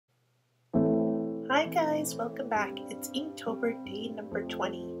Hi guys, welcome back. It's Inktober day number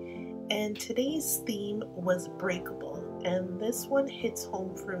 20 and today's theme was Breakable, and this one hits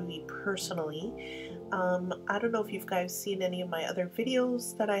home for me personally. I don't know if you guys seen any of my other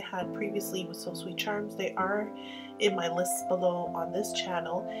videos that I had previously with So Sweet Charms. They are in my list below on this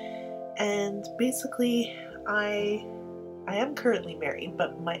channel, and basically I am currently married,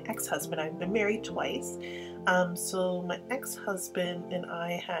 but my ex-husband, I've been married twice. So my ex-husband and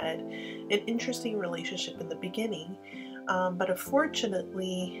I had an interesting relationship in the beginning, but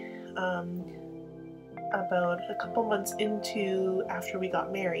unfortunately, about a couple months after we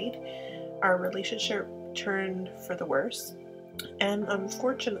got married, our relationship turned for the worse, and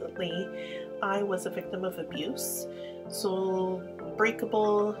unfortunately, I was a victim of abuse. So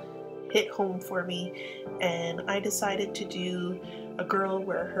Breakable hit home for me, and I decided to do a girl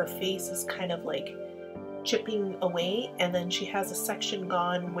where her face is kind of like chipping away, and then she has a section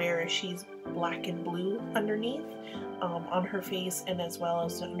gone where she's black and blue underneath on her face and as well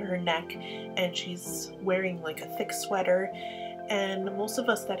as on her neck, and she's wearing like a thick sweater. And most of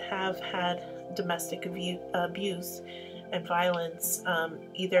us that have had domestic abuse and violence,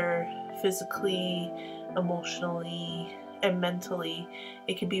 either physically, emotionally, and mentally,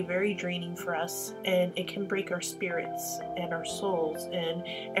 it can be very draining for us, and it can break our spirits and our souls and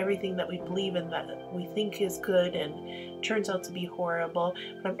everything that we believe in that we think is good and turns out to be horrible.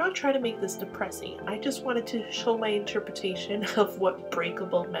 But I'm not trying to make this depressing. I just wanted to show my interpretation of what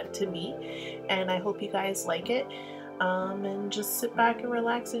Breakable meant to me, and I hope you guys like it. And just sit back and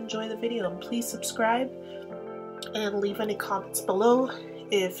relax and enjoy the video, and please subscribe and leave any comments below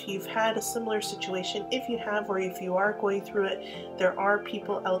if you've had a similar situation. If you have, or if you are going through it, there are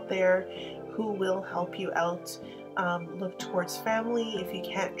people out there who will help you out. Look towards family. If you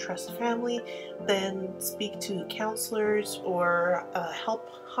can't trust family, then speak to counselors or help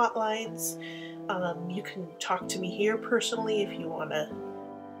hotlines. You can talk to me here personally if you want to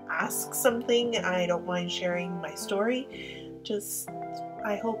ask something. I don't mind sharing my story.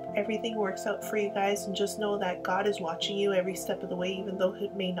 I hope everything works out for you guys, and just know that God is watching you every step of the way. Even though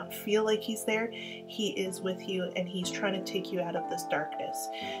it may not feel like He's there, He is with you, and He's trying to take you out of this darkness.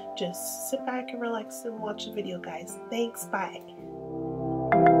 Just sit back and relax and watch the video, guys. Thanks, bye.